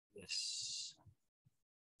this.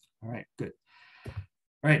 All right, good.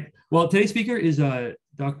 All right. Well, today's speaker is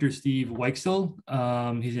Dr. Steve Weicksel.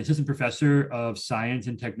 He's an assistant professor of science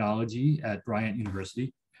and technology at Bryant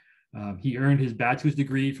University. He earned his bachelor's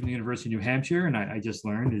degree from the University of New Hampshire, and I just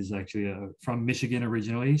learned is actually from Michigan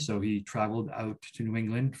originally. So he traveled out to New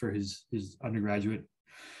England for his undergraduate,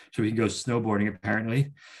 so he can go snowboarding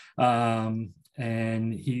apparently.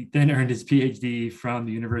 And he then earned his PhD from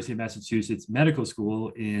the University of Massachusetts Medical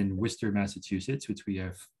School in Worcester, Massachusetts, which we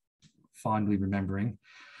are fondly remembering.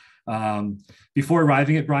 Before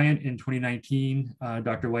arriving at Bryant in 2019,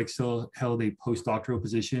 Dr. Weicksel held a postdoctoral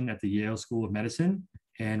position at the Yale School of Medicine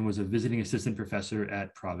and was a visiting assistant professor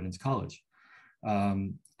at Providence College.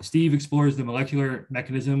 Steve explores the molecular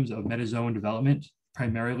mechanisms of metazoan development,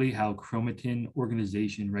 primarily how chromatin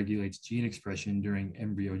organization regulates gene expression during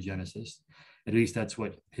embryogenesis. At least that's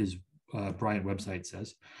what his Bryant website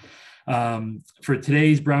says. For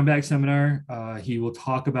today's brown bag seminar, he will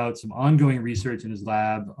talk about some ongoing research in his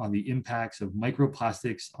lab on the impacts of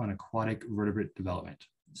microplastics on aquatic vertebrate development.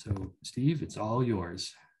 So Steve, it's all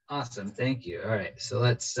yours. Awesome, thank you. All right, so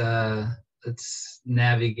let's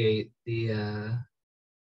navigate the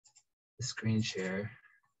screen share.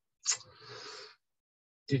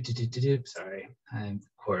 Sorry, I'm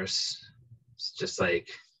of course, it's just like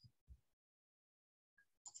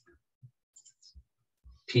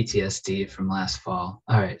PTSD from last fall.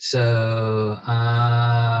 All right, so, all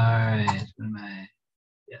right, what am I?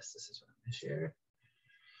 Yes, this is what I'm gonna share.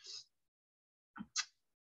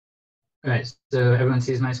 All right, so everyone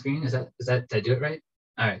sees my screen? Is that, did I do it right?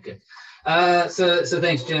 All right, good. So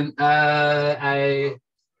thanks, Jim. I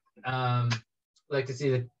like to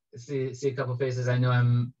see a couple faces. I know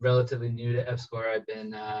I'm relatively new to EPSCoR.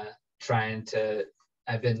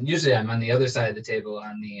 I've been usually I'm on the other side of the table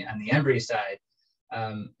on the embry side.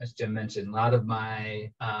 As Jim mentioned, a lot of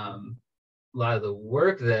the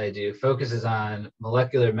work that I do focuses on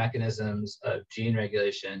molecular mechanisms of gene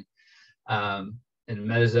regulation and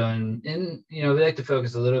metazoan. And we like to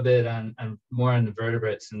focus a little bit on more on the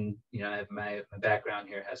vertebrates. And I have my background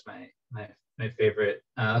here has my favorite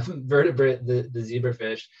vertebrate, the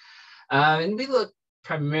zebrafish. And we look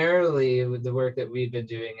primarily with the work that we've been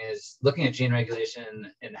doing is looking at gene regulation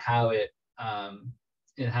and how it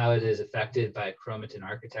is affected by chromatin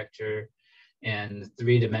architecture and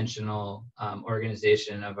three-dimensional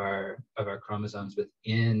organization of our chromosomes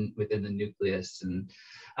within the nucleus. And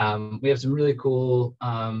we have some really cool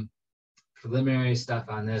preliminary stuff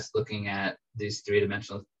on this, looking at these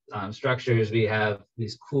three-dimensional structures. We have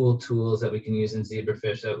these cool tools that we can use in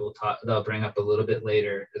zebrafish that I'll bring up a little bit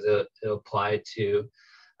later, because it'll apply to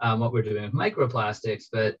what we're doing with microplastics.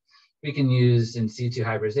 But we can use in situ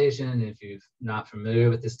hybridization. If you're not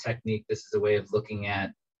familiar with this technique, this is a way of looking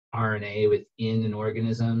at RNA within an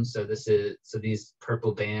organism. So these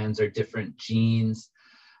purple bands are different genes,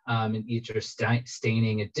 and each are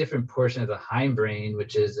staining a different portion of the hindbrain,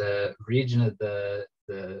 which is a region of the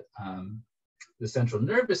central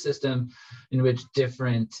nervous system in which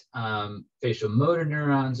different facial motor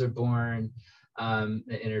neurons are born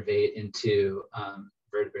that innervate into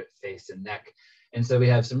vertebrate face and neck. And so we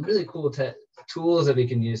have some really cool tools that we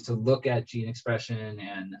can use to look at gene expression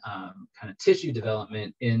and kind of tissue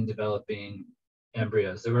development in developing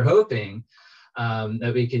embryos. So we're hoping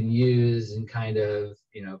that we can use and kind of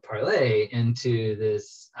parlay into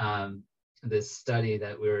this this study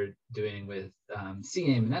that we're doing with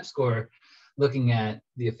CAIM and EPSCoR, looking at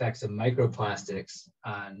the effects of microplastics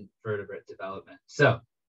on vertebrate development. So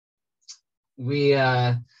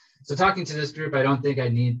so talking to this group, I don't think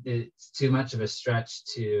it's too much of a stretch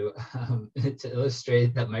to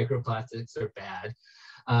illustrate that microplastics are bad.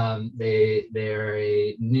 They're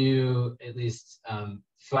a new, at least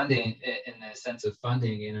funding, in the sense of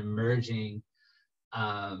funding, an emerging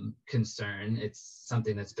concern. It's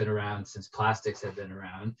something that's been around since plastics have been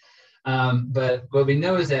around. But what we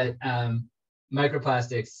know is that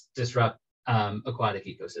microplastics disrupt aquatic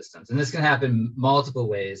ecosystems. And this can happen multiple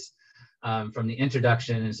ways. From the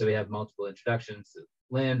introduction, and so we have multiple introductions,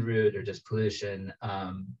 land route or just pollution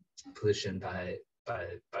by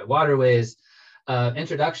waterways,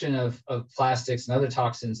 introduction of plastics and other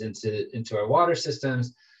toxins into our water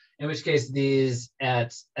systems, in which case these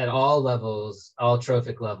at all levels, all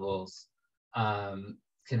trophic levels,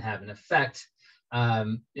 can have an effect.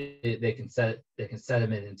 They can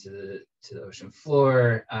sediment into the ocean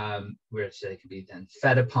floor, which they can be then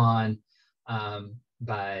fed upon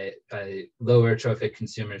by lower trophic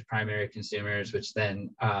consumers, primary consumers, which then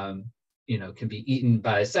can be eaten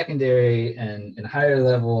by secondary and higher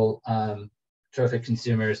level trophic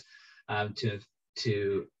consumers to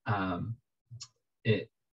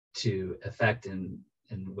affect in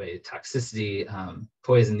the way toxicity,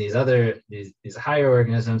 poison these higher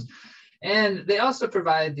organisms. And they also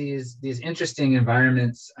provide these interesting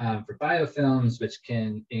environments for biofilms, which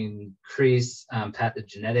can increase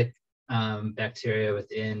pathogenic bacteria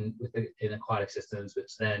within aquatic systems,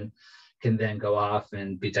 which then can go off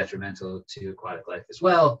and be detrimental to aquatic life as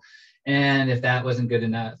well. And if that wasn't good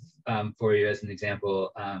enough for you, as an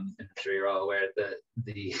example, and I'm sure you're all aware that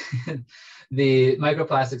the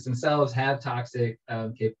microplastics themselves have toxic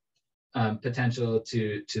potential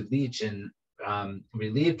to leach and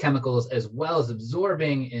relieve chemicals, as well as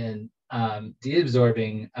absorbing and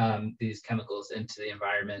deabsorbing these chemicals into the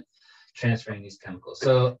environment, transferring these chemicals.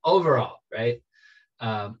 So overall, right,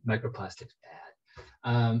 microplastics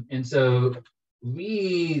bad. And so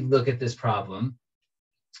we look at this problem,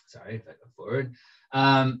 sorry if I go forward,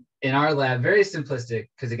 in our lab, very simplistic,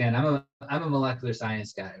 because again, I'm a molecular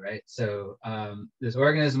science guy, right? So this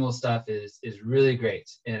organismal stuff is really great,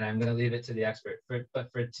 and I'm going to leave it to the expert.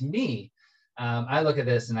 But to me, I look at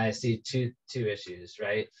this and I see two issues,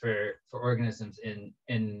 right? For organisms in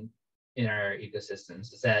our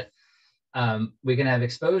ecosystems, is that we can have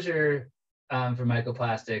exposure for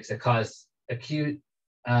microplastics that cause acute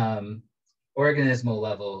organismal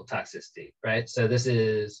level toxicity, right? So this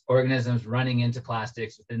is organisms running into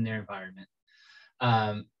plastics within their environment,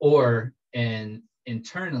 or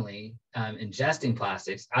internally ingesting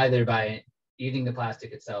plastics, either by eating the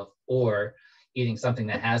plastic itself or eating something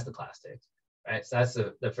that has the plastic, right? So that's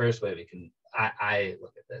the first way I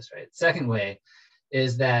look at this, right? Second way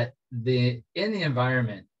is that in the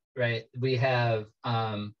environment, right, we have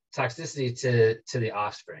toxicity to the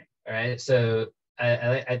offspring, right? So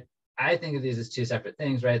I think of these as two separate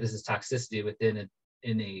things, right? This is toxicity within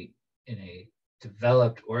a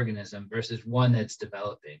developed organism versus one that's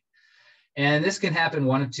developing. And this can happen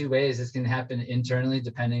one of two ways. This can happen internally,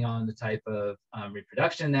 depending on the type of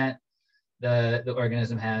reproduction that the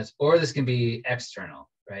organism has, or this can be external,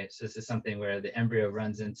 right? So this is something where the embryo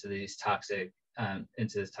runs into this toxic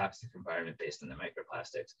environment based on the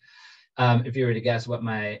microplastics. If you were to guess what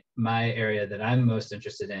my area that I'm most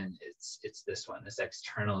interested in, it's this one, this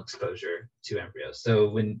external exposure to embryos. So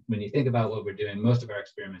when you think about what we're doing, most of our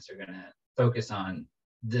experiments are going to focus on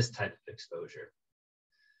this type of exposure.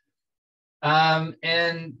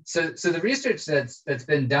 And so the research that's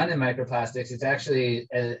been done in microplastics, it's actually,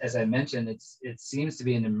 as I mentioned, it seems to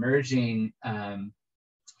be an emerging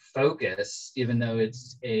focus, even though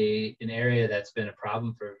it's an area that's been a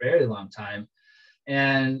problem for a very long time.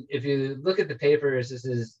 And if you look at the papers, this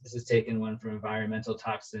is taken one from Environmental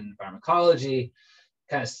Toxin Pharmacology,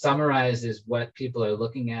 kind of summarizes what people are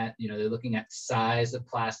looking at. You know, they're looking at size of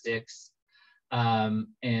plastics, and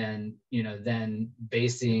then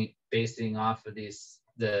basing off of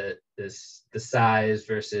the size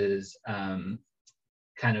versus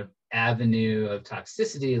kind of avenue of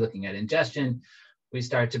toxicity, looking at ingestion. We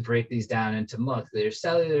start to break these down into molecular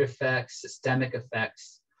cellular effects, systemic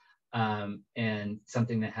effects, and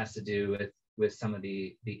something that has to do with some of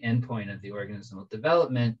the endpoint of the organismal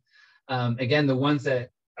development. Again, the ones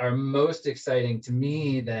that are most exciting to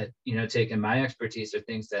me that, taking my expertise, are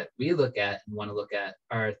things that we look at and want to look at,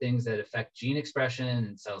 are things that affect gene expression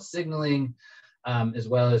and cell signaling, as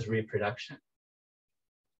well as reproduction.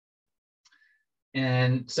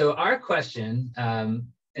 And so our question,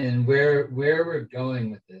 and where we're going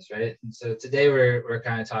with this, right? And so today we're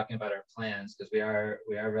kind of talking about our plans, because we are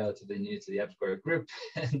relatively new to the EPSCoR group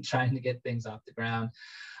and trying to get things off the ground.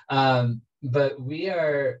 But we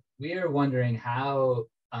are wondering how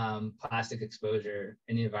plastic exposure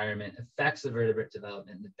in the environment affects the vertebrate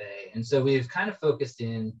development in the bay. And so we've kind of focused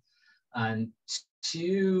in on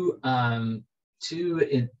two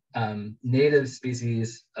native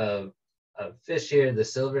species of fish here, the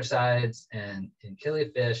silver sides and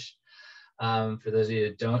killifish. For those of you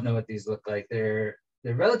who don't know what these look like, they're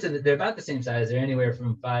about the same size. They're anywhere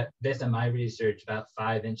from based on my research, about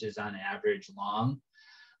 5 inches on average long,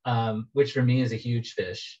 which for me is a huge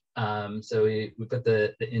fish. So we put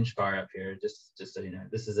the inch bar up here, just so you know.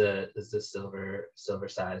 This is a silver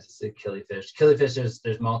size. It's a killifish. Killifish,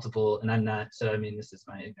 there's multiple, and I'm not. So I mean, this is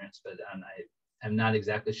my ignorance, but I'm not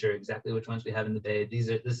exactly sure which ones we have in the bay. This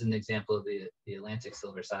is an example of the Atlantic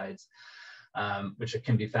silver sides, which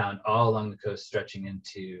can be found all along the coast, stretching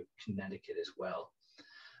into Connecticut as well.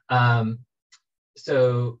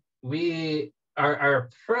 So our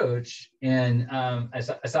approach, and I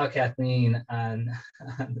saw Kathleen on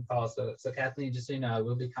the call. So Kathleen, just so you know, I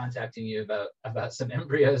will be contacting you about some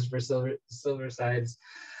embryos for silver sides.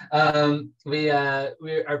 Our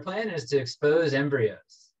plan is to expose embryos.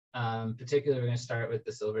 Particularly, we're going to start with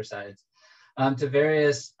the silver sides, to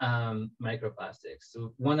various microplastics.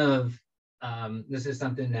 So one of, this is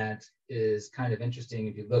something that is kind of interesting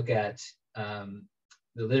if you look at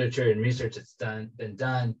the literature and research that's been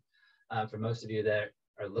done. For most of you that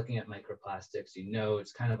are looking at microplastics, you know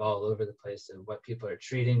it's kind of all over the place of what people are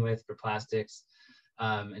treating with for plastics.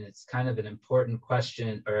 And it's kind of an important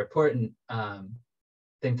question or important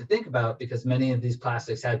thing to think about, because many of these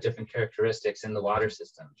plastics have different characteristics in the water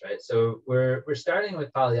systems, right? So we're starting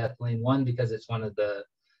with polyethylene, one, because it's one of the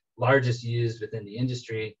largest used within the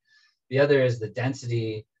industry. The other is the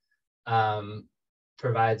density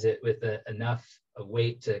provides it with enough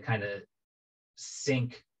weight to kind of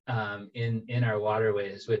sink in our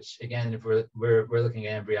waterways, which again, if we're looking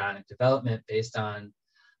at embryonic development based on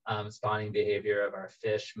spawning behavior of our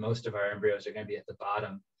fish, most of our embryos are going to be at the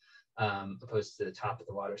bottom, opposed to the top of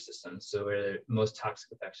the water system. So where most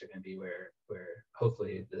toxic effects are going to be where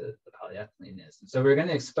hopefully the polyethylene is. And so we're going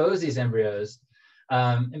to expose these embryos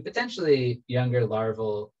and potentially younger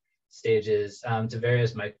larval stages to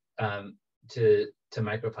various to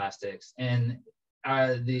microplastics. And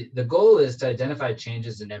the goal is to identify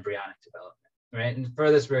changes in embryonic development, right? And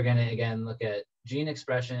for this, we're going to again look at gene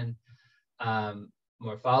expression,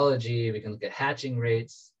 morphology. We can look at hatching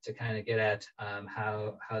rates to kind of get at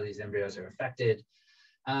how these embryos are affected.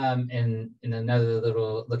 And in another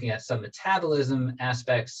little, looking at some metabolism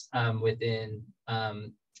aspects within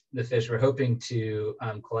the fish. We're hoping to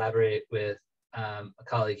collaborate with a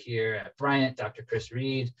colleague here at Bryant, Dr. Chris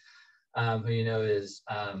Reed, who you know is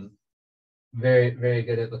very, very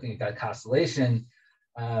good at looking at glycosylation.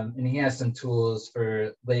 And he has some tools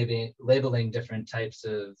for labeling different types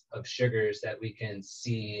of sugars that we can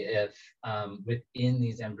see if within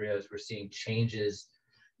these embryos we're seeing changes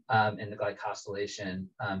in the glycosylation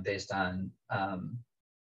based on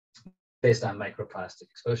microplastic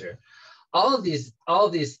exposure. All of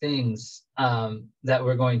these things that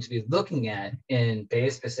we're going to be looking at in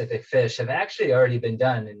bay-specific fish have actually already been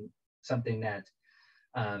done, in something that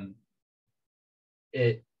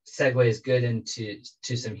it segues good into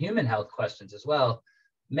some human health questions as well.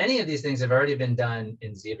 Many of these things have already been done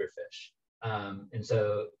in zebrafish. And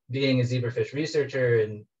so being a zebrafish researcher,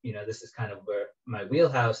 and you know, this is kind of where my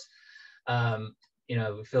wheelhouse, you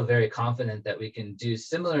know, we feel very confident that we can do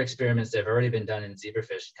similar experiments that have already been done in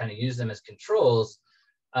zebrafish, kind of use them as controls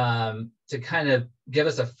to kind of give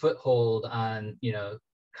us a foothold on, you know,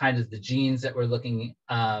 kind of the genes that we're looking,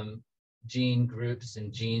 gene groups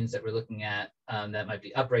and genes that we're looking at that might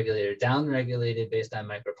be upregulated or downregulated based on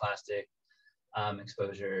microplastic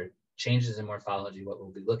exposure, changes in morphology, what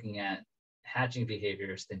we'll be looking at, hatching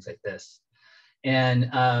behaviors, things like this. And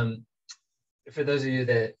for those of you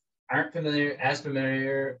that aren't familiar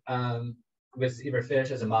with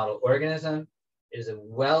zebrafish as a model organism, it is a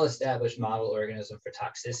well-established model organism for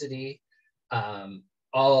toxicity.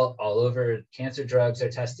 All over. Cancer drugs are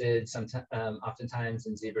tested oftentimes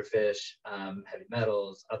in zebrafish, heavy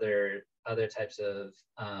metals, other types of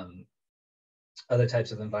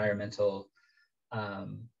environmental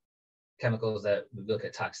chemicals that we look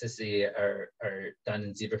at toxicity are done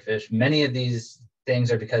in zebrafish. Many of these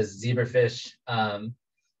things are because zebrafish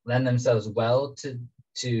lend themselves well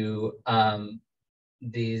to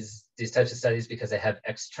these types of studies because they have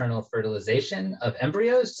external fertilization of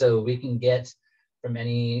embryos. So we can get from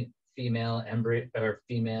any female embryo or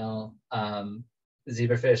female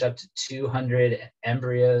zebrafish up to 200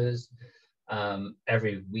 embryos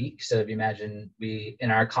every week. So if you imagine,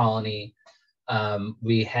 in our colony,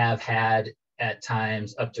 we have had at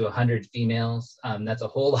times up to 100 females. That's a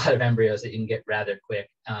whole lot of embryos that you can get rather quick.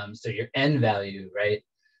 So your N value, right,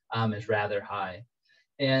 is rather high.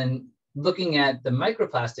 And looking at the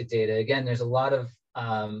microplastic data, again, there's a lot of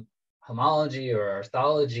homology or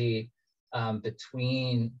orthology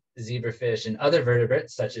between zebrafish and other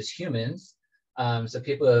vertebrates, such as humans. So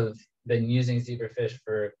people have been using zebrafish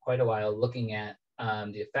for quite a while, looking at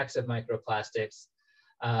the effects of microplastics.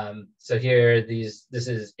 So here, this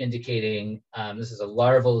is indicating, this is a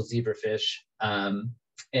larval zebrafish, and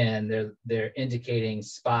they're indicating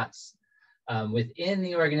spots within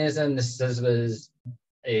the organism. This is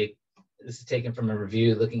taken from a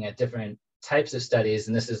review looking at different types of studies,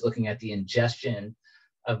 and this is looking at the ingestion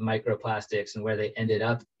of microplastics and where they ended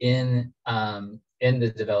up in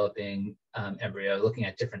the developing embryo, looking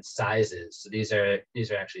at different sizes. So these are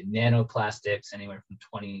actually nanoplastics, anywhere from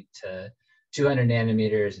 20 to 200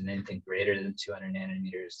 nanometers, and anything greater than 200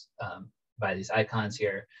 nanometers by these icons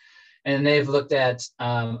here. And they've looked at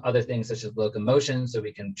other things such as locomotion, so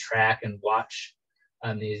we can track and watch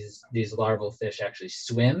these larval fish actually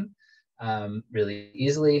swim really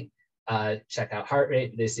easily. Check out heart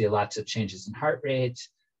rate. They see lots of changes in heart rate.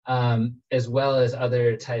 as well as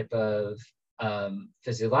other type of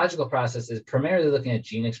physiological processes, primarily looking at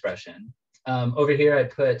gene expression. Over here, I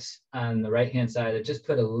put on the right-hand side, I just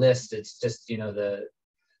put a list. It's just, you know, the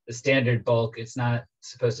standard bulk. It's not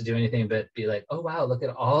supposed to do anything but be like, oh wow, look at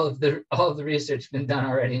all of the research been done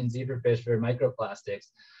already in zebrafish for microplastics.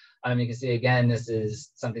 You can see again, this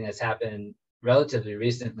is something that's happened relatively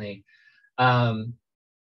recently.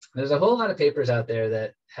 There's a whole lot of papers out there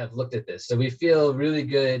that have looked at this, so we feel really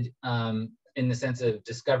good in the sense of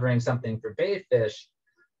discovering something for bay fish,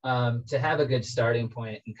 to have a good starting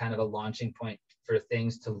point and kind of a launching point for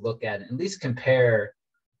things to look at and at least compare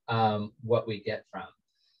what we get from.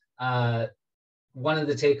 One of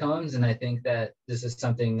the take homes, and I think that this is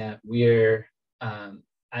something that we're,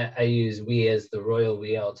 I use we as the royal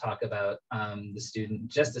we. I'll talk about the student in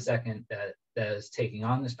just a second that is taking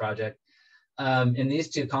on this project. In these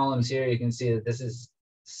two columns here, you can see that this is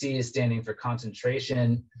C is standing for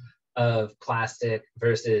concentration of plastic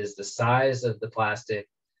versus the size of the plastic.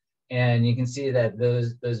 And you can see that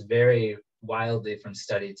those vary wildly from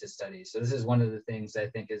study to study. So this is one of the things I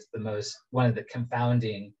think is one of the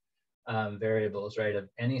confounding variables, right, of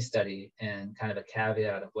any study, and kind of a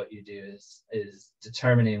caveat of what you do is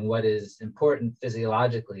determining what is important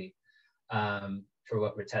physiologically for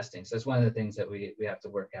what we're testing. So it's one of the things that we have to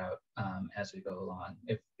work out as we go along.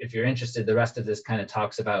 If you're interested, the rest of this kind of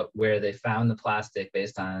talks about where they found the plastic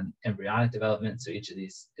based on embryonic development. So each of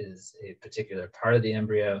these is a particular part of the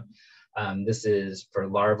embryo. This is for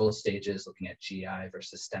larval stages, looking at GI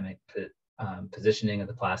versus systemic positioning of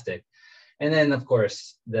the plastic. And then, of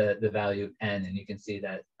course, the value of N, and you can see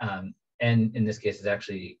that N in this case is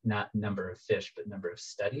actually not number of fish, but number of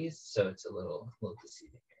studies. So it's a little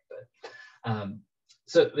deceiving here. But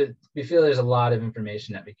so we feel there's a lot of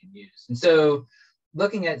information that we can use. And so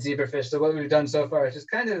looking at zebrafish, so what we've done so far is just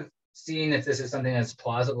kind of seeing if this is something that's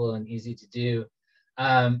plausible and easy to do.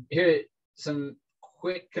 Here are some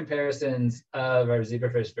quick comparisons of our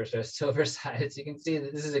zebrafish versus our silver sides. You can see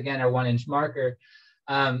that this is, again, our 1-inch marker.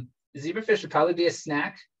 Zebrafish would probably be a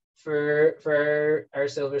snack for our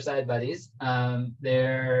silver side buddies.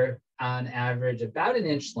 They're on average about 1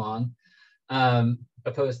 inch long,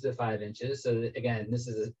 opposed to 5 inches. So again, this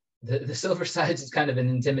is the silver sides is kind of an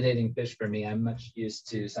intimidating fish for me. I'm much used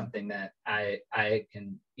to something that I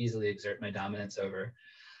can easily exert my dominance over.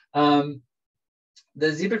 The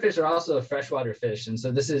zebrafish are also a freshwater fish, and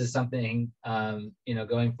so this is something you know,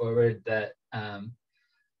 going forward that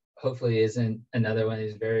hopefully isn't another one of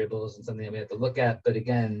these variables and something that we have to look at. But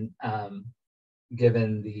again,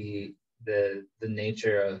 given the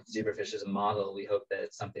nature of zebrafish as a model, we hope that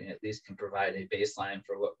it's something that at least can provide a baseline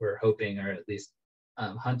for what we're hoping, or at least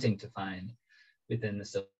hunting to find within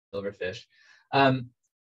the silverfish.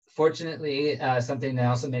 Fortunately, something that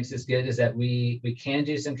also makes this good is that we can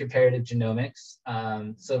do some comparative genomics.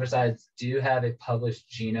 Silversides do have a published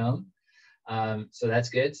genome. So that's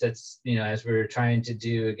good. So that's, you know, as we're trying to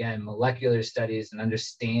do, again, molecular studies and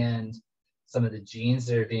understand some of the genes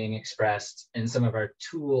that are being expressed in some of our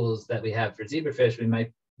tools that we have for zebrafish, we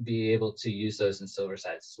might be able to use those in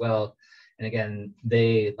silversides as well. And again,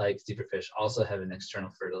 they, like zebrafish, also have an external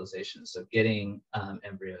fertilization. So getting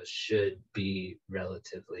embryos should be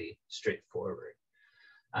relatively straightforward,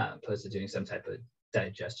 opposed to doing some type of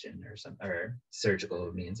digestion or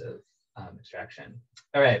surgical means of extraction.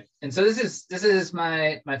 All right, and so this is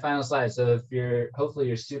my final slide. So if hopefully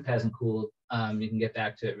your soup hasn't cooled, you can get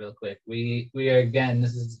back to it real quick. We are, again,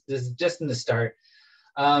 this is just in the start.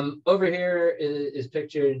 Over here is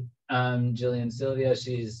pictured Jillian Sylvia.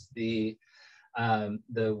 She's the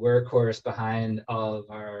workhorse behind all of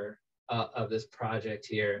our of this project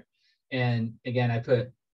here. And again, I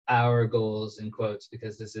put our goals in quotes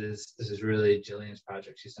because this is really Jillian's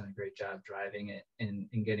project. She's done a great job driving it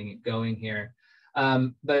and getting it going here.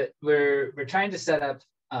 But we're trying to set up,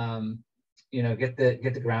 you know, get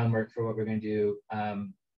the groundwork for what we're going to do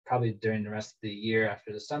probably during the rest of the year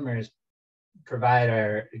after the summers.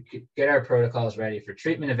 Get our protocols ready for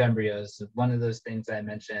treatment of embryos. So one of those things I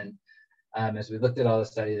mentioned, as we looked at all the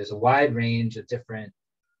studies, there's a wide range of different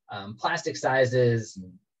plastic sizes,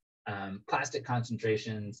 plastic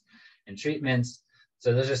concentrations, and treatments.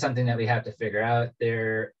 So those are something that we have to figure out.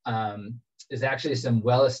 There is actually some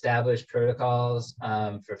well-established protocols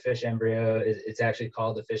for fish embryo. It's actually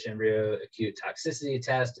called the fish embryo acute toxicity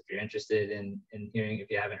test. If you're interested in hearing, if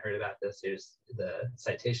you haven't heard about this, here's the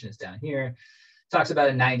citation is down here. It talks about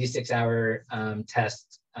a 96-hour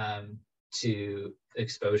test to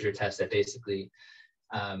exposure test that basically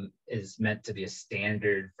is meant to be a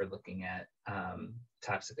standard for looking at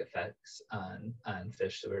toxic effects on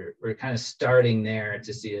fish. So we're kind of starting there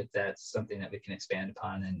to see if that's something that we can expand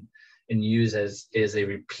upon and use as a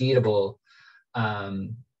repeatable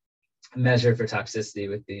measure for toxicity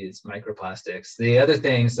with these microplastics. The other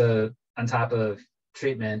thing, so on top of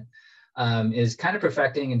treatment, is kind of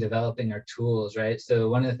perfecting and developing our tools, right? So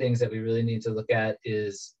one of the things that we really need to look at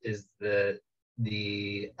is the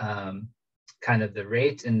kind of the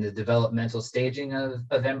rate and the developmental staging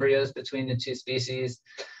of embryos between the two species.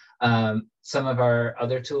 Some of our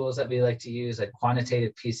other tools that we like to use, like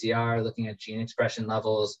quantitative PCR, looking at gene expression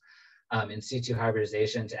levels, in situ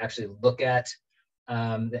hybridization to actually look at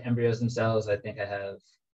the embryos themselves. I think I have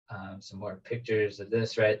some more pictures of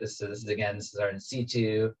this, right? This is again, this is our in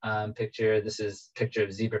situ picture. This is a picture of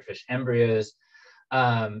zebrafish embryos.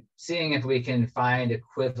 Seeing if we can find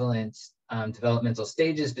equivalent developmental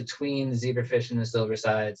stages between the zebrafish and the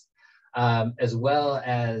silversides, as well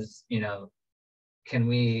as, you know, can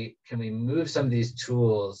we move some of these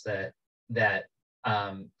tools that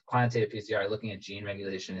quantitative PCR, looking at gene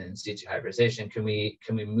regulation and in situ hybridization, can we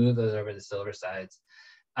move those over the silversides?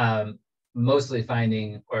 Mostly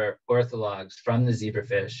finding orthologs from the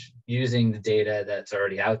zebrafish using the data that's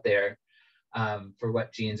already out there for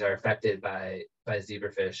what genes are affected by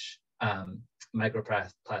zebrafish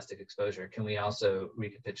microplastic exposure. Can we also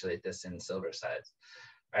recapitulate this in silversides?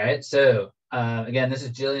 All right, so again, this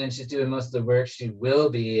is Jillian. She's doing most of the work. She will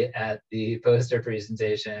be at the poster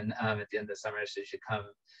presentation at the end of the summer, so you should come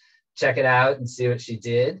check it out and see what she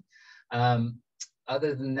did.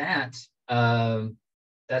 Other than that,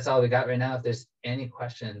 that's all we got right now. If there's any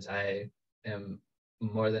questions, I am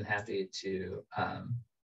more than happy to,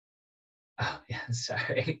 oh yeah,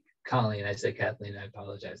 sorry, Colleen, I said Kathleen, I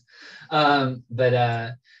apologize.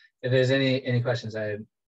 But if there's any questions, I'm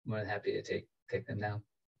more than happy to take them now.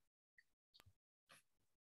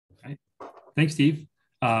 Okay. Thanks, Steve.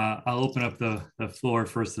 I'll open up the floor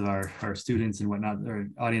first to our students and whatnot, or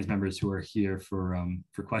audience members who are here for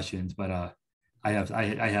questions, but I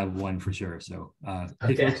have one for sure. So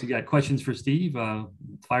hey folks, you got questions for Steve?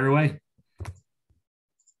 Fire away.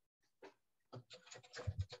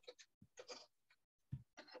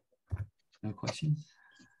 No questions?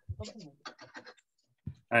 All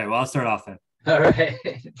right, well, I'll start off then. All right.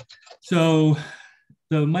 So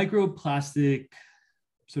the microplastic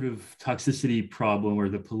sort of toxicity problem, or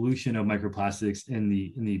the pollution of microplastics in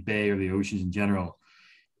the bay or the oceans in general,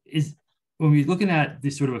 is when we're looking at the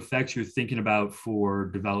sort of effects you're thinking about for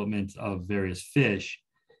development of various fish,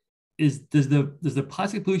 does the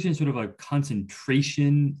plastic pollution sort of a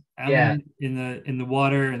concentration element in the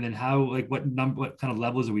water, and then how, like what kind of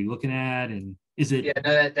levels are we looking at, and is it? Yeah,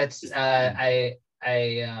 no, that's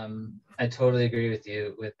I totally agree with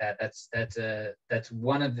you with that. That's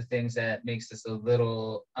one of the things that makes this a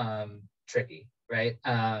little tricky, right?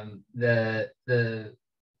 And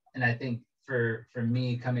I think for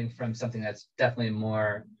me, coming from something that's definitely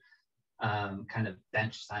more kind of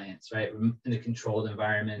bench science, right, in a controlled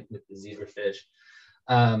environment with the zebrafish,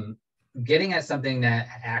 getting at something that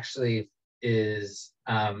actually is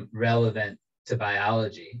relevant to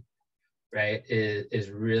biology, right,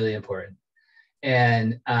 is really important.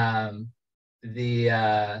 And the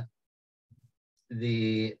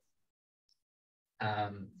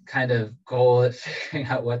kind of goal of figuring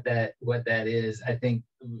out what that is, I think,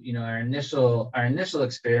 you know, our initial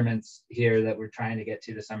experiments here that we're trying to get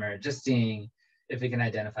to this summer, just seeing if we can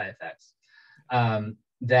identify effects.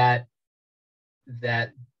 That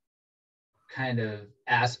kind of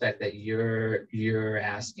aspect that you're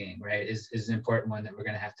asking, right, is an important one that we're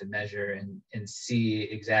going to have to measure and see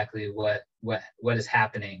exactly what is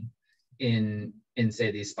happening in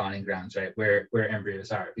say these spawning grounds, right, where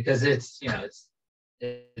embryos are, because it's, you know,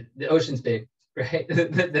 the ocean's big, right?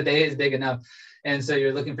 The bay is big enough, and so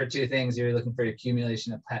you're looking for two things. You're looking for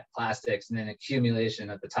accumulation of plastics and then accumulation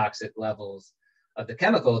of the toxic levels of the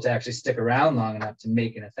chemical to actually stick around long enough to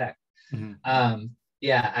make an effect. Mm-hmm.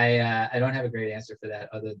 Yeah, I don't have a great answer for that,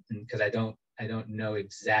 other than because I don't know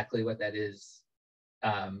exactly what that is,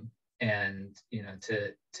 and you know,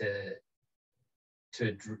 to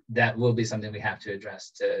that will be something we have to address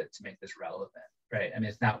to make this relevant, right? I mean,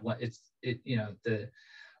 it's not what you know, the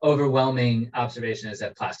overwhelming observation is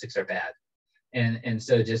that plastics are bad, and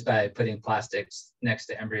so just by putting plastics next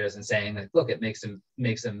to embryos and saying, like, look, it makes them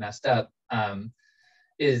messed up,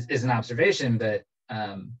 is an observation, but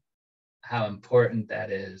how important that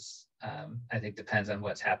is, I think, depends on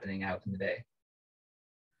what's happening out in the bay.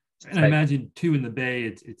 And I imagine too, in the bay,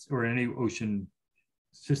 it's or any ocean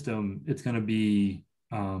system, it's going to be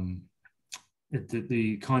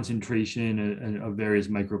the concentration of various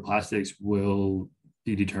microplastics will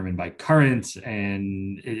be determined by currents,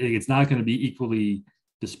 and it's not going to be equally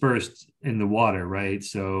dispersed in the water, right?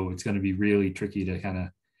 So it's going to be really tricky to kind of.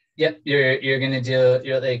 Yep, you're gonna deal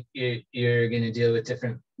you're gonna deal with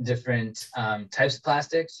different types of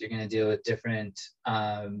plastics. You're gonna deal with different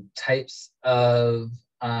types of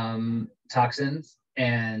toxins,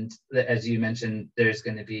 and as you mentioned, there's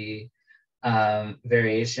going to be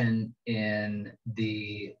variation in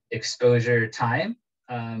the exposure time,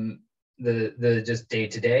 the just day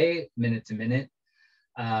to day, minute to minute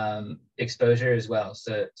exposure as well.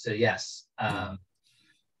 So yes.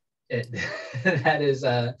 That is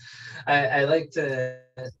I like to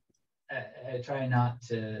I try not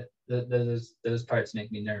to those parts make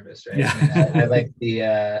me nervous, right? Yeah. I mean,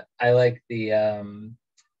 I like the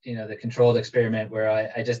the controlled experiment where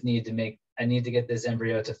I just need to get this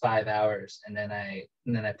embryo to 5 hours, and then I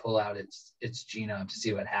pull out its genome to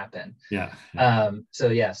see what happened. Yeah. So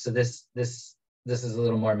this is a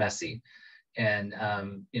little more messy, and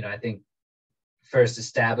I think first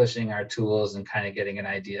establishing our tools and kind of getting an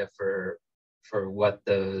idea for what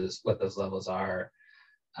those levels are,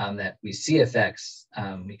 that we see effects,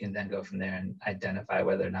 we can then go from there and identify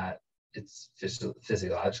whether or not it's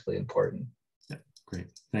physiologically important. Yeah, great,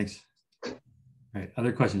 thanks. All right,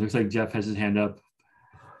 other questions? Looks like Jeff has his hand up.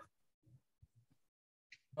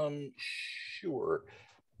 Sure.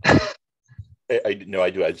 I do.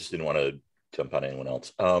 I just didn't want to jump on anyone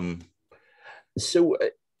else. So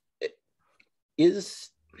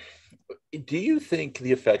do you think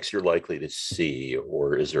the effects you're likely to see,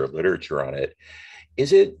 or is there literature on it,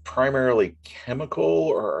 is it primarily chemical,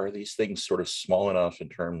 or are these things sort of small enough in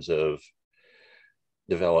terms of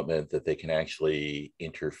development that they can actually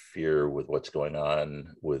interfere with what's going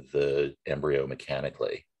on with the embryo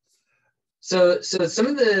mechanically? So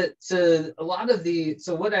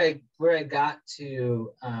where I got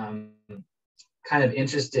to kind of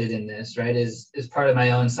interested in this, right, is part of my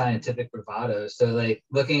own scientific bravado. So like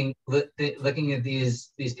looking at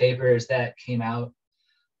these papers that came out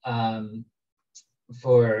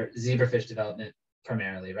for zebrafish development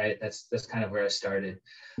primarily, right? That's kind of where I started.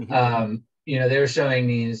 Mm-hmm. They were showing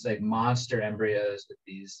these like monster embryos with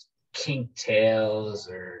these kinked tails,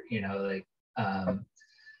 or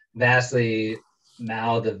vastly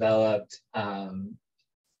maldeveloped,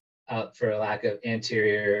 for a lack of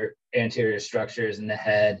anterior structures in the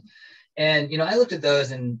head. And I looked at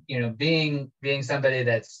those, and being somebody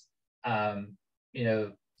that's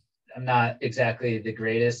I'm not exactly the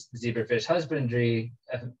greatest zebrafish husbandry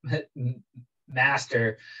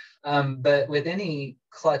master, but with any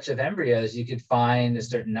clutch of embryos, you could find a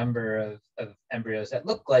certain number of embryos that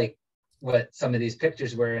look like what some of these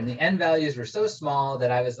pictures were, and the N values were so small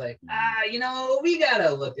that I was like, we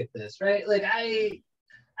gotta look at this, right? Like I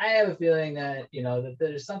have a feeling that that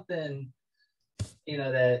there's something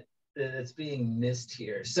that's being missed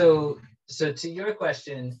here. So to your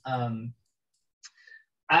question,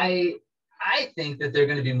 I think that they're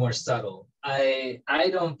going to be more subtle. I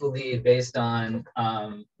don't believe, based on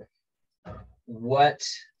what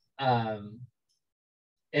and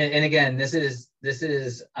again, this is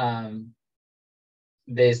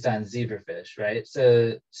based on zebrafish, right?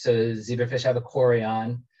 So zebrafish have a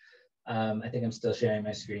chorion. I think I'm still sharing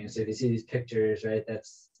my screen. So if you see these pictures, right,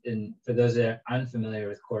 for those that are unfamiliar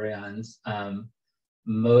with chorions,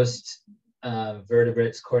 most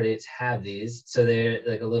vertebrates, chordates have these. So they're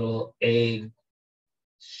like a little egg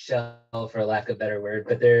shell, for lack of a better word,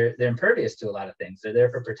 but they're impervious to a lot of things. They're there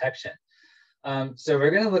for protection. So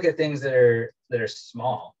we're going to look at things that are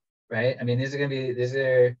small, right? I mean, these are going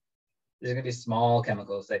to be small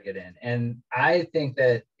chemicals that get in. And I think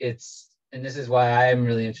that and this is why I'm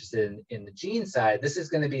really interested in the gene side, this is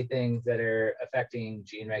going to be things that are affecting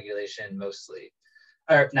gene regulation mostly.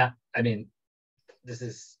 Or not, I mean, this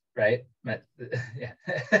is, right? Yeah.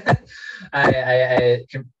 I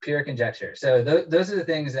pure conjecture. So those are the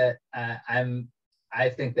things that I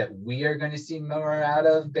think that we are going to see more out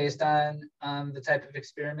of, based on the type of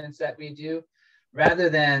experiments that we do, rather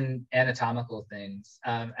than anatomical things.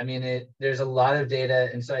 I mean, there's a lot of data,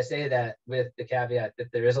 and so I say that with the caveat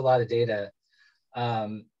that there is a lot of data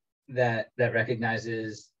that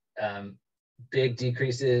recognizes big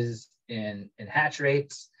decreases in hatch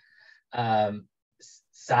rates,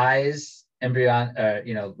 size,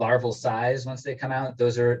 larval size once they come out.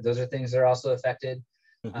 Those are things that are also affected.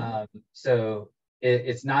 Mm-hmm. So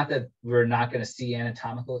it's not that we're not going to see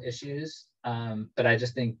anatomical issues, but I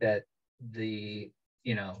just think that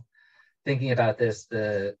thinking about this,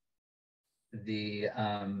 the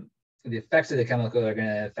effects of the chemical are going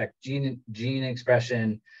to affect gene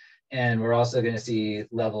expression, And we're also going to see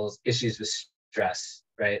issues with stress,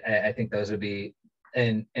 right? I think those would be,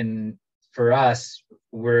 and for us,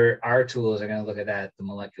 our tools are going to look at that, the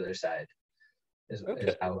molecular side is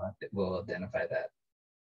how we'll identify that.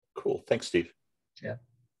 Cool. Thanks, Steve. Yeah.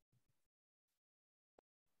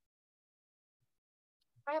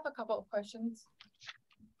 I have a couple of questions.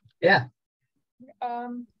 Yeah.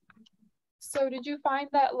 So did you find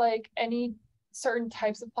that like any certain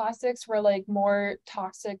types of plastics were like more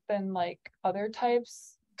toxic than like other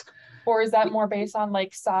types? Or is that more based on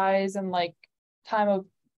like size and like time of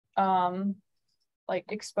like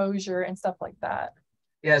exposure and stuff like that?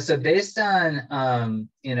 Yeah, so based on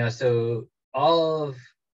so all of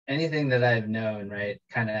anything that I've known, right,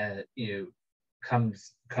 kind of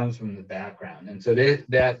comes from the background. And so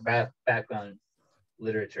that background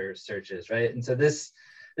literature searches, right? And so this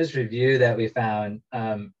review that we found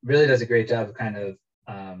really does a great job of kind of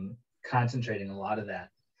concentrating a lot of that.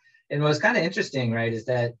 And what's kind of interesting, right, is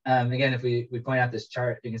that, again, if we point out this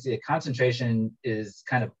chart, you can see the concentration is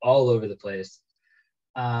kind of all over the place,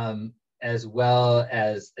 as well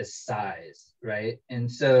as size, right? And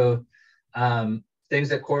so things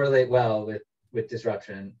that correlate well with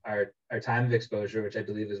disruption are time of exposure, which I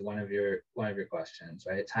believe is one of your questions,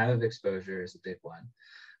 right? Time of exposure is a big one,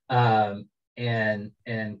 and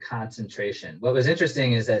concentration. What was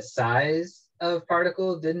interesting is that size of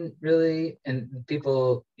particle didn't really, and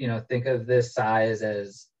people think of this size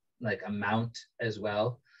as like amount as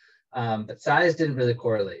well, but size didn't really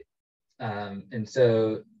correlate, and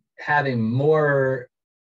so having more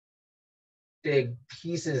big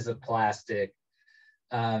pieces of plastic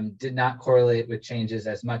did not correlate with changes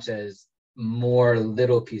as much as more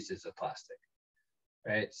little pieces of plastic,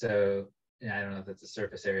 right? So I don't know if that's a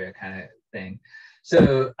surface area kind of thing.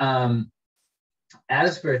 So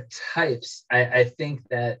as for types, I think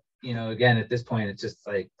that, again, at this point, it's just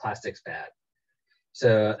like plastic's bad.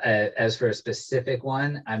 So as for a specific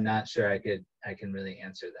one, I'm not sure I can really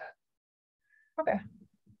answer that. Okay.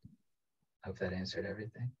 I hope that answered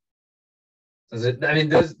everything.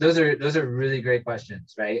 Those are really great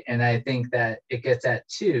questions, right? And I think that it gets at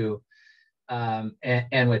too,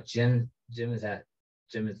 and what Jim is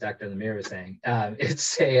Dr. Lemire was saying.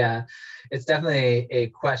 It's definitely a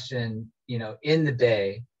question, in the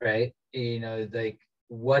Bay, right? Like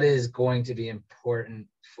what is going to be important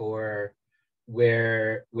for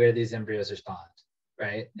where these embryos respond,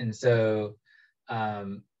 right? And so,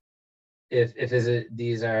 if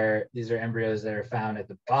these are embryos that are found at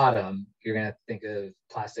the bottom, you're going to think of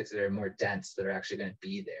plastics that are more dense that are actually going to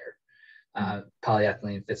be there.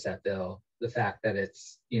 Polyethylene fits that bill. The fact that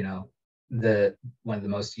it's one of the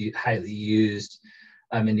most highly used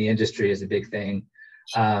in the industry is a big thing.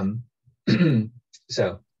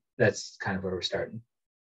 So that's kind of where we're starting.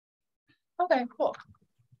 Okay, cool.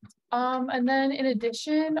 And then in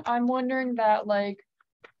addition, I'm wondering that like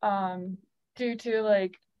due to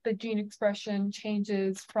like the gene expression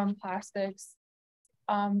changes from plastics,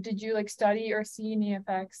 did you like study or see any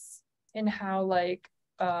effects in how like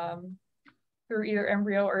through either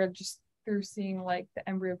embryo or just through seeing like the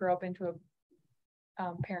embryo grow up into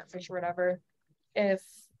a parent fish or whatever, if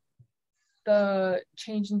the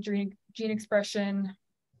change in gene expression,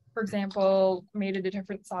 for example, made it a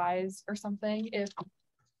different size or something, if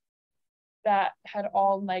that had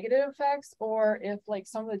all negative effects, or if like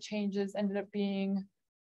some of the changes ended up being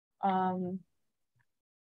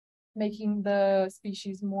making the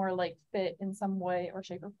species more like fit in some way or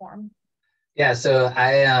shape or form? Yeah, so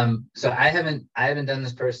I haven't done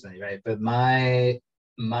this personally, right? But my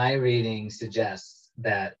reading suggests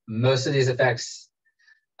that most of these effects,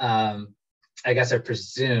 I guess, are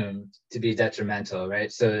presumed to be detrimental,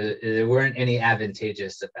 right? So there weren't any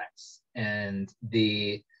advantageous effects, and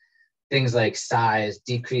the things like size,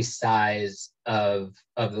 decreased size of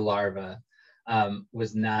the larva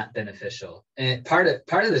was not beneficial. And part of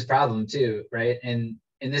this problem too, right? And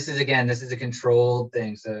this is a controlled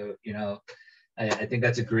thing. So I think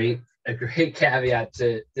that's a great caveat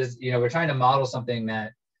to this. We're trying to model something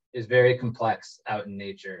that is very complex out in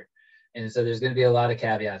nature, and so there's going to be a lot of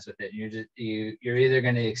caveats with it. You're either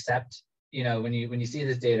going to accept, when you see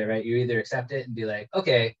this data, right? You either accept it and be like,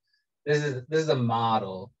 okay, this is a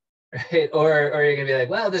model, right? Or you're going to be like,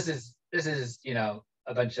 well, this is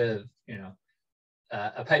a bunch of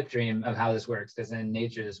a pipe dream of how this works, because in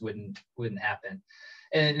nature this wouldn't happen.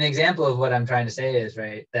 And an example of what I'm trying to say is,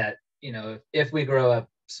 right, that if we grow up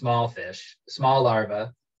small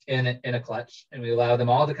larvae in a clutch, and we allow them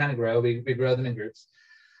all to kind of grow, we grow them in groups.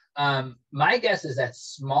 My guess is that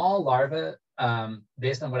small larvae,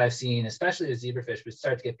 based on what I've seen, especially with zebrafish, would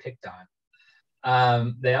start to get picked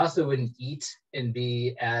They also wouldn't eat and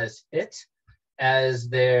be as fit as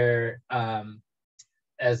their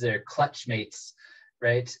clutch mates,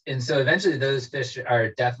 right? And so eventually those fish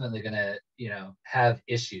are definitely going to, have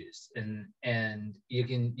issues, and you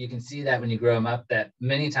can see that when you grow them up, that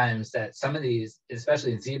many times that some of these,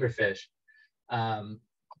 especially zebrafish,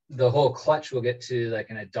 the whole clutch will get to like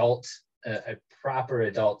an adult, a proper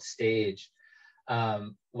adult stage,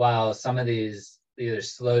 while some of these either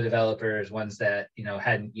slow developers, ones that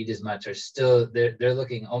hadn't eat as much, are still they're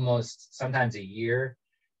looking almost sometimes a year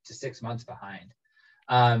to 6 months behind,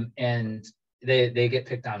 and they get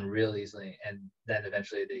picked on real easily, and then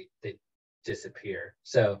eventually they disappear.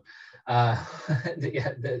 So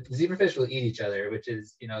the zebrafish will eat each other, which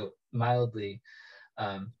is mildly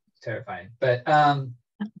terrifying. But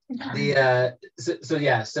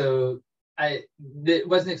it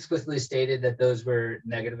wasn't explicitly stated that those were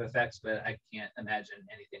negative effects, but I can't imagine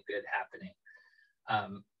anything good happening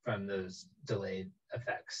from those delayed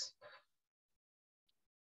effects.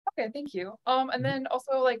 Okay, thank you. And then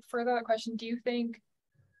also, like, further that question, do you think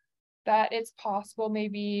that it's possible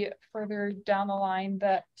maybe further down the line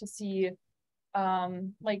that to see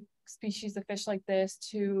like species of fish like this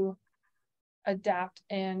to adapt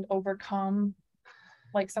and overcome,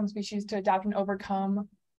 like some species to adapt and overcome,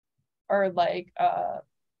 or like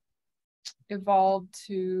evolve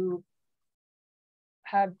to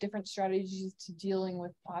have different strategies to dealing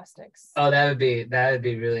with plastics? Oh, that would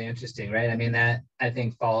be really interesting, right? I mean, that I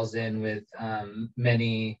think falls in with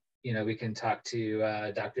many. We can talk to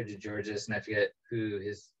Dr. DeGeorgis, and I forget who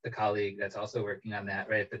is the colleague that's also working on that,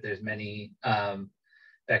 right? But there's many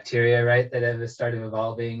bacteria, right, that have started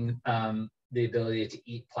evolving the ability to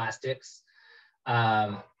eat plastics.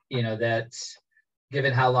 That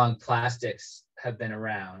given how long plastics have been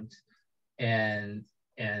around, and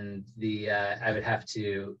I would have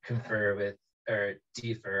to confer with, or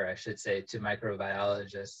defer, I should say, to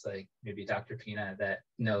microbiologists like maybe Dr. Pina that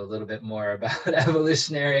know a little bit more about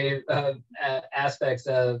evolutionary aspects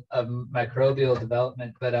of microbial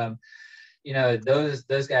development. But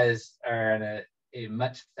those guys are on a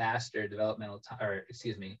much faster developmental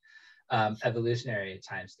evolutionary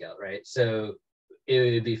time scale, right? So it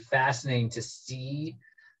would be fascinating to see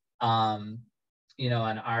on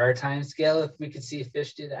our time scale if we could see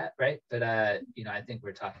fish do that, right? But I think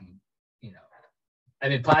we're talking, I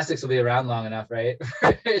mean, plastics will be around long enough, right,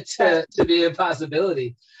 to be a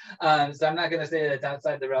possibility. So I'm not going to say that it's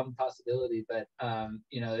outside the realm of possibility, but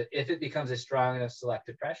if it becomes a strong enough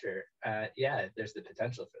selective pressure, yeah, there's the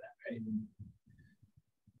potential for that, right?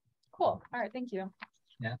 Cool. All right, thank you.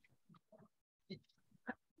 Yeah.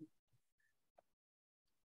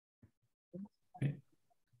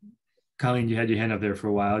 Colleen, you had your hand up there for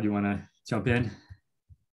a while. Do you want to jump in?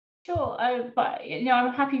 Sure, but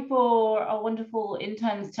I'm happy for our wonderful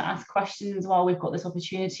interns to ask questions while we've got this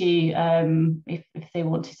opportunity. If they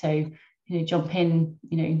want to, so jump in,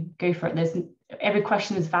 go for it. Every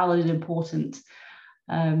question is valid and important.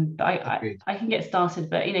 But I can get started.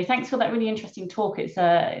 But thanks for that really interesting talk. It's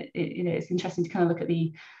it's interesting to kind of look at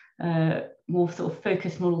the more sort of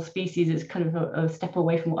focused model species. It's kind of a step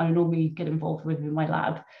away from what I normally get involved with in my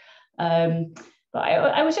lab. But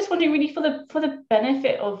I was just wondering, really, for the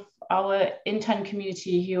benefit of our intern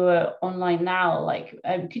community who are online now, like,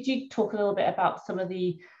 could you talk a little bit about some of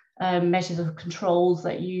the measures of controls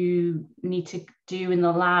that you need to do in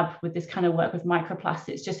the lab with this kind of work with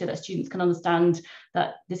microplastics, just so that students can understand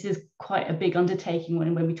that this is quite a big undertaking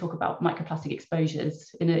when we talk about microplastic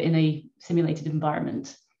exposures in a simulated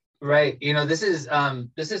environment? Right. This is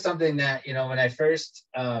something that, when I first,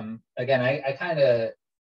 again, I kind of,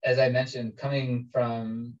 as I mentioned, coming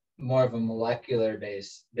from more of a molecular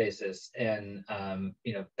basis and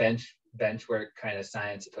bench work kind of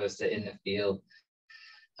science opposed to in the field.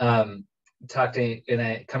 Coming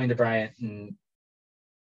to Bryant, and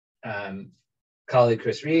colleague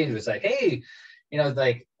Chris Reed was like, hey,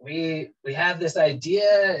 like we have this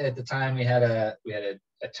idea. At the time we had a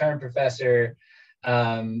term professor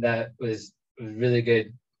that was really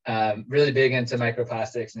good, really big into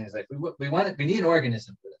microplastics, and he's like, we need an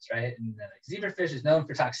organism for this, right? And like, zebrafish is known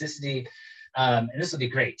for toxicity, and this will be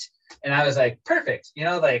great. And I was like, perfect,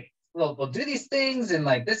 like we'll do these things, and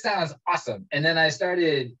like this sounds awesome. And then I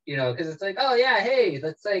started, because it's like, oh yeah, hey,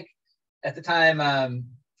 let's, like, at the time,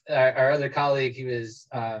 our other colleague, he was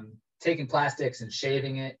taking plastics and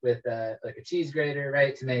shaving it with like a cheese grater,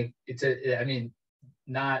 right, to make it. I mean,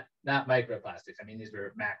 not microplastics. I mean, these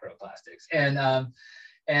were macroplastics. And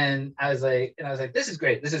I was like, this is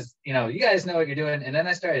great. This is, you guys know what you're doing. And then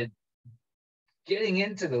I started getting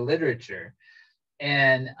into the literature,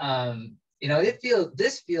 and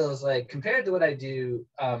this feels like, compared to what I do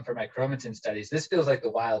for my chromatin studies, this feels like the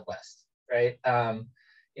Wild West, right?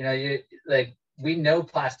 We know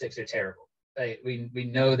plastics are terrible, right? We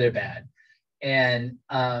know they're bad. And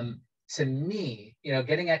to me,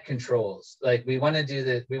 getting at controls, like we want to do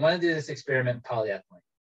this experiment in polyethylene.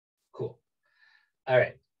 Cool. All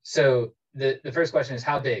right. So the first question is,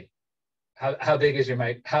 how big? How big is your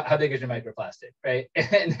microplastic, right?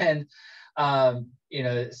 And then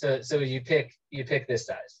so you pick this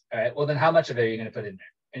size. All right. Well, then how much of it are you going to put in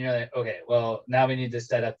there? And you're like, okay, well, now we need to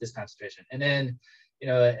set up this concentration. And then,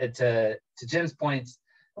 to Jim's points,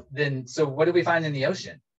 then so what do we find in the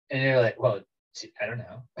ocean? And you're like, well, I don't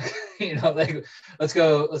know. Let's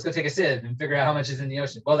go take a sieve and figure out how much is in the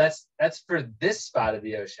ocean. Well, that's for this spot of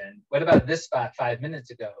the ocean. What about this spot 5 minutes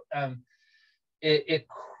ago? It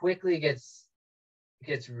quickly gets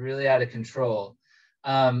really out of control.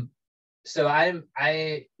 So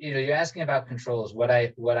you're asking about controls, what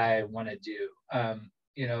I want to do.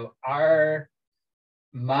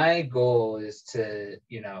 My goal is to,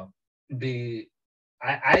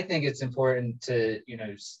 I think it's important to,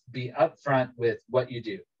 be upfront with what you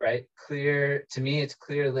do, right? Clear, to me, it's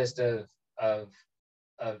clear list of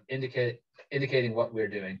indicating what we're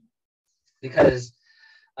doing. Because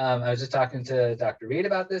I was just talking to Dr. Reed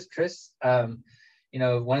about this, Chris. One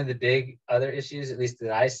of the big other issues, at least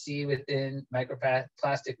that I see within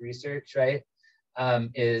microplastic research, right,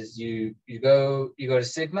 is you go to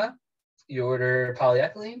Sigma, you order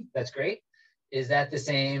polyethylene. That's great. Is that the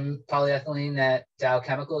same polyethylene that Dow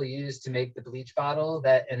Chemical used to make the bleach bottle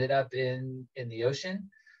that ended up in the ocean?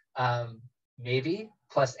 Maybe,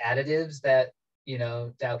 plus additives that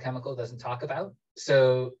Dow Chemical doesn't talk about.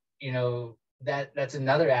 So that's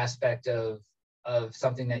another aspect of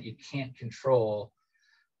something that you can't control,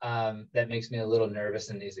 that makes me a little nervous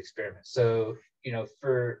in these experiments. So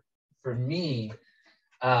for me,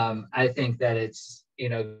 I think that it's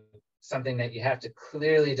something that you have to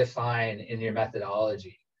clearly define in your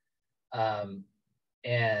methodology, and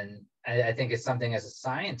I think it's something as a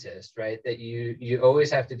scientist, right, that you always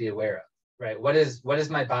have to be aware of, right? What is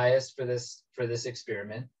my bias for this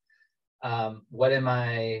experiment? What am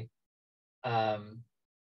I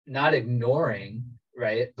not ignoring,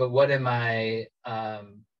 right? But what am I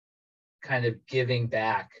kind of giving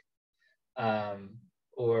back,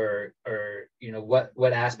 or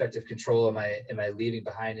what aspect of control am I leaving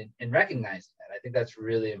behind, and recognizing that? I think that's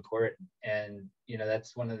really important, and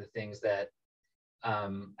that's one of the things that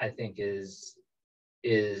I think is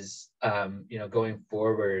going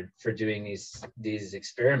forward for doing these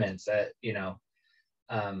experiments, that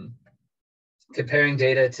comparing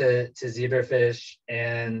data to zebrafish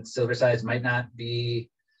and silversides might not be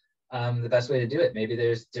the best way to do it. Maybe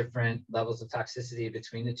there's different levels of toxicity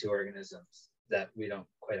between the two organisms that we don't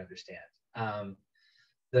quite understand.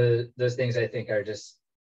 Those things, I think, are just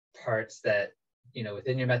parts that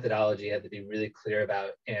within your methodology you have to be really clear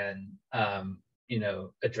about and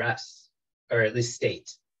address, or at least state.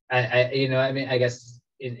 I guess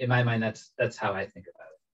in my mind that's how I think about it.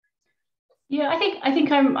 Yeah,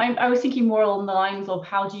 I was thinking more along the lines of,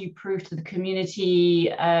 how do you prove to the community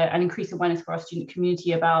and increase awareness for our student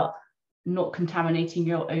community about not contaminating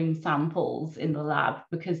your own samples in the lab?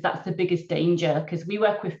 Because that's the biggest danger, because we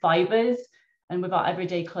work with fibers, and with our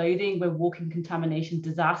everyday clothing, we're walking contamination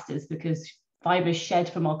disasters because fibers shed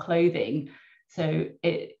from our clothing. So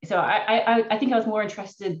I think I was more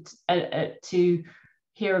interested to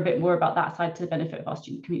hear a bit more about that side, to the benefit of our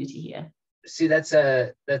student community here. See, that's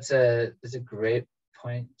a great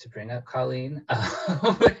point to bring up, Colleen,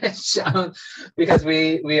 because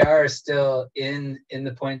we are still in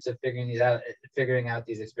the points of figuring out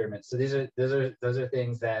these experiments. So those are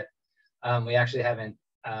things that we actually haven't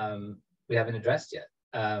addressed yet.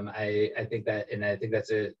 I think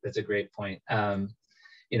that's a great point.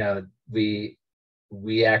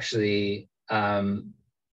 We actually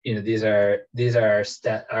these are our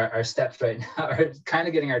steps right now, are kind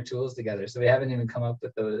of getting our tools together. So we haven't even come up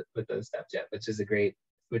with those steps yet, which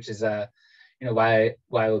is why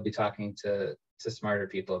we'll be talking to smarter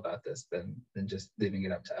people about this than just leaving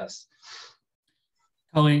it up to us.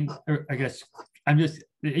 Colleen, I guess are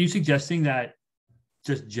you suggesting that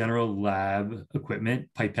just general lab equipment,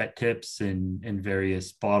 pipette tips and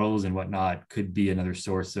various bottles and whatnot, could be another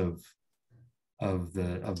source of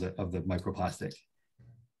the microplastic?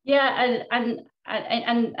 Yeah, and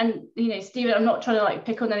Stephen, I'm not trying to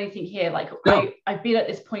pick on anything here. No. I've been at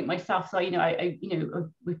this point myself, so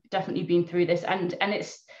we've definitely been through this, and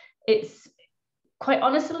it's quite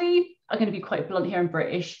honestly, I'm going to be quite blunt here, I'm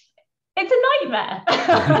British. it's a nightmare.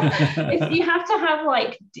 You have to have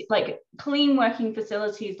like clean working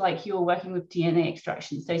facilities, like you're working with DNA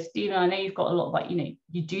extraction. So Stephen, I know you've got a lot of like,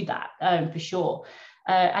 you do that for sure.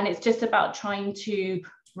 And it's just about trying to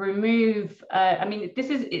remove, I mean,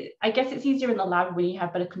 I guess it's easier in the lab when you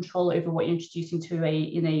have better control over what you're introducing to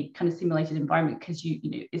in a kind of simulated environment, because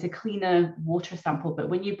it's a cleaner water sample. But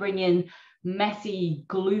when you bring in messy,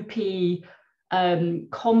 gloopy,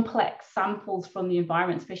 complex samples from the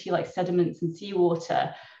environment, especially like sediments and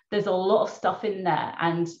seawater, there's a lot of stuff in there,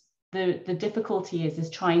 and the difficulty is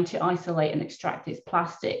trying to isolate and extract these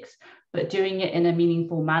plastics, but doing it in a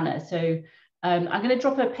meaningful manner. So I'm going to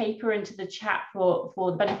drop a paper into the chat for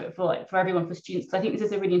the benefit for everyone, for students, because I think this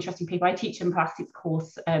is a really interesting paper. I teach a plastics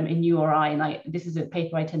course in URI, and this is a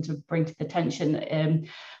paper I tend to bring to the attention,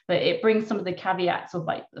 but it brings some of the caveats of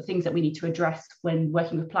like the things that we need to address when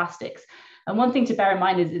working with plastics. And one thing to bear in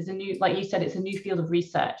mind is it's a new, like you said, it's a new field of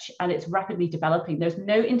research, and it's rapidly developing. There's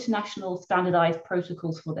no international standardized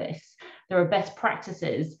protocols for this. There are best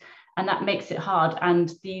practices, and that makes it hard.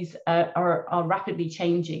 And these are rapidly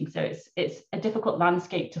changing. So it's a difficult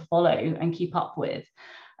landscape to follow and keep up with.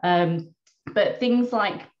 But things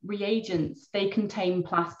like reagents, they contain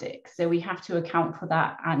plastics. So we have to account for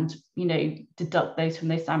that and, deduct those from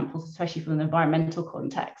those samples, especially from an environmental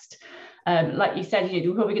context. Like you said,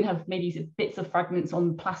 we're probably going to have maybe bits of fragments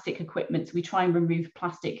on plastic equipment. So we try and remove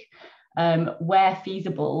plastic where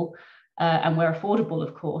feasible and where affordable,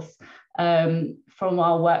 of course, from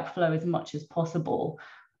our workflow as much as possible.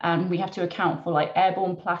 And we have to account for like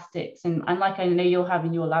airborne plastics. And like I know you'll have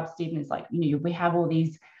in your lab, Stephen, it's like, we have all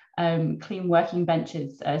these clean working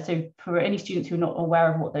benches. So for any students who are not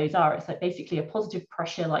aware of what those are, it's like basically a positive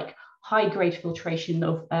pressure, like high grade filtration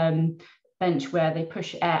of bench where they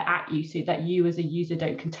push air at you so that you as a user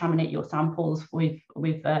don't contaminate your samples with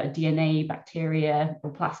DNA, bacteria,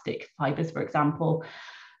 or plastic fibers, for example.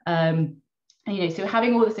 So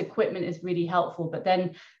having all this equipment is really helpful. But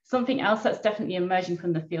then something else that's definitely emerging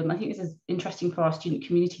from the field, and I think this is interesting for our student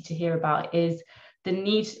community to hear about, is the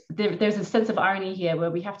need, there's a sense of irony here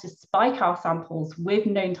where we have to spike our samples with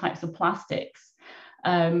known types of plastics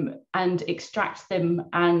and extract them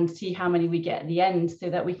and see how many we get at the end, so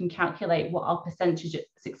that we can calculate what our percentage of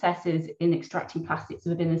success is in extracting plastics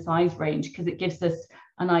within the size range, because it gives us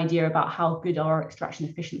an idea about how good our extraction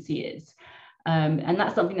efficiency is. And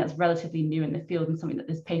that's something that's relatively new in the field and something that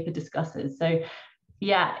this paper discusses. So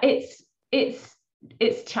yeah, it's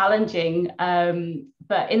challenging,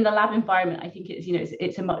 but in the lab environment, I think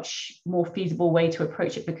it's a much more feasible way to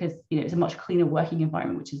approach it, because it's a much cleaner working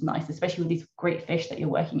environment, which is nice, especially with these great fish that you're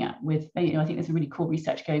working at with. I think there's a really cool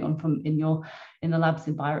research going on in the lab's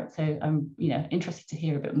environment. So I'm interested to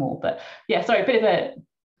hear a bit more. But yeah, sorry, a bit of a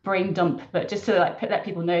brain dump, but just to let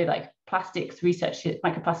people know, like plastics research,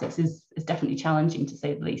 microplastics is definitely challenging, to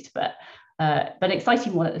say the least, but an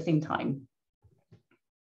exciting one at the same time.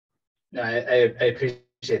 No, I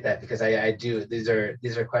appreciate that, because I do. These are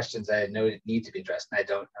questions I know need to be addressed, and I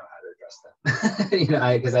don't know how to address them.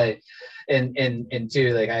 Because and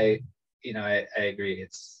two, like I agree.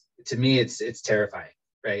 To me, it's terrifying,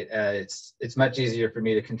 right? It's much easier for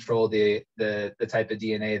me to control the type of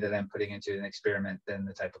DNA that I'm putting into an experiment than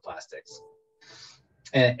the type of plastics.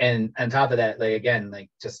 And on top of that, like again, like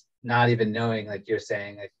just not even knowing, like you're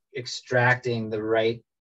saying, like extracting the right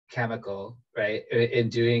chemical, right,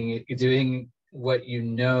 and doing what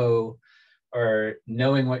or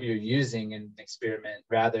knowing what you're using in an experiment,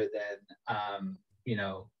 rather than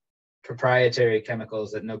proprietary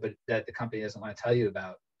chemicals that the company doesn't want to tell you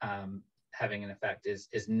about having an effect is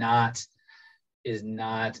not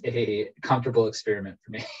a comfortable experiment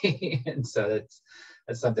for me. And so that's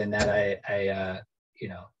something that I'm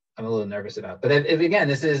a little nervous about. But if again,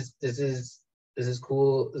 this is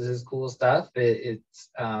cool. This is cool stuff.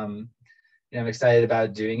 I'm excited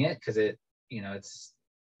about doing it, because it's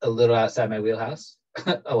a little outside my wheelhouse,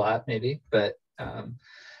 a lot maybe, but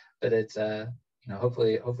it's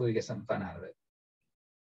hopefully we get something fun out of it.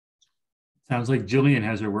 Sounds like Jillian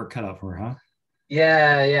has her work cut out for her, huh?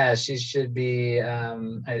 Yeah, she should be.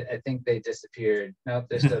 I think they disappeared. Nope,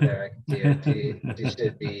 they're still there. I can see her. She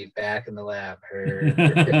should be back in the lab. Her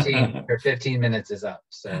 15 minutes is up.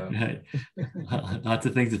 So lots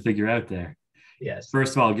of things to figure out there. Yes.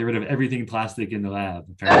 First of all, get rid of everything plastic in the lab.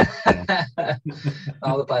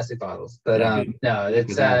 All the plastic bottles. But no,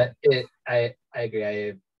 it's I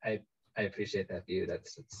agree. I appreciate that view.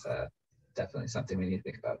 It's definitely something we need to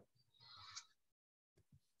think about.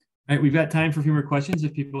 All right, we've got time for a few more questions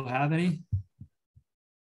if people have any.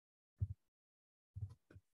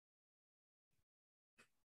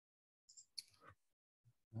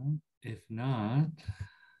 If not,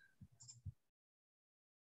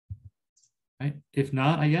 Right. If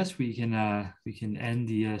not, I guess we can end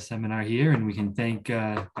the seminar here, and we can thank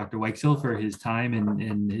Dr. Weicksel for his time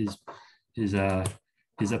and his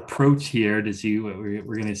approach here to see what we're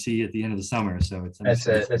going to see at the end of the summer. So that's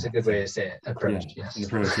a good way to say it. Approach. Yeah, Yes. an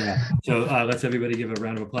approach. Yeah. So let's everybody give a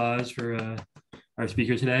round of applause for our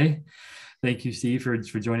speaker today. Thank you, Steve, for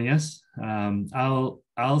joining us.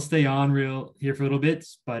 I'll stay on here for a little bit,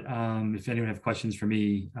 but if anyone have questions for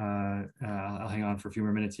me, I'll hang on for a few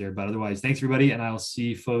more minutes here. But otherwise, thanks everybody, and I'll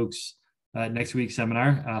see folks next week's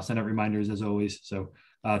seminar. And I'll send out reminders as always. So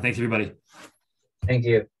thanks everybody. Thank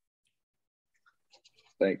you.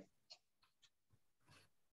 Thanks.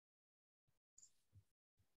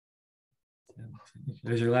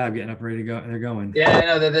 There's your lab getting up ready to go. They're going. Yeah, I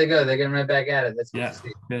know. There they go. They're getting right back at it. That's yeah,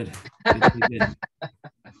 good.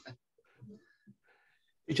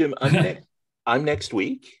 Hey, Jim, I'm next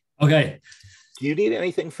week. Okay. Do you need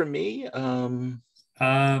anything from me?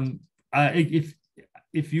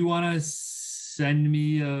 If you want to send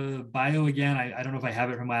me a bio again, I don't know if I have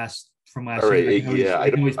it from last All right, year. I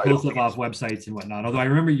can always pull stuff off websites and whatnot. Although I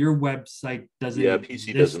remember your website doesn't. Yeah,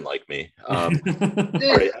 PC doesn't like me. All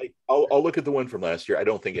right, I'll look at the one from last year. I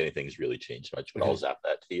don't think anything's really changed much, but I'll zap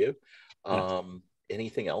that to you.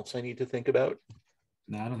 Anything else I need to think about?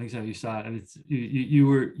 No, I don't think so. You saw it. And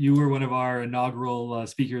you were one of our inaugural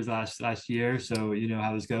speakers last year, so you know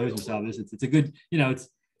how this goes. You saw this. It's a good, it's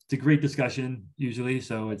a great discussion usually.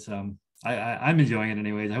 So it's I'm enjoying it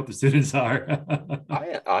anyways. I hope the students are.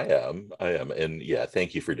 I am, and yeah,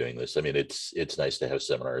 thank you for doing this. I mean, it's nice to have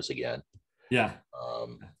seminars again. Yeah.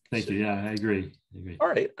 Thank you. Yeah, I agree. All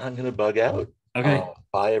right, I'm gonna bug out. Okay.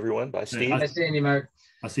 Bye, everyone. Bye, Steve. Nice seeing you, Mark.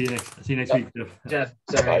 I'll see you next week, Jeff. Jeff,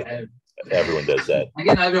 sorry. Everyone does that. I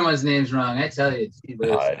get everyone's names wrong. I tell you,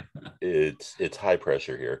 it's high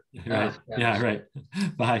pressure here. Right. Yeah, right.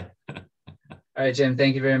 Bye. All right, Jim.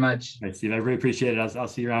 Thank you very much. All right, Steve. I really appreciate it. I'll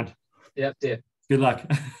see you around. Yep. Good luck.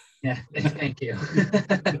 Yeah. Thank you.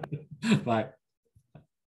 Bye.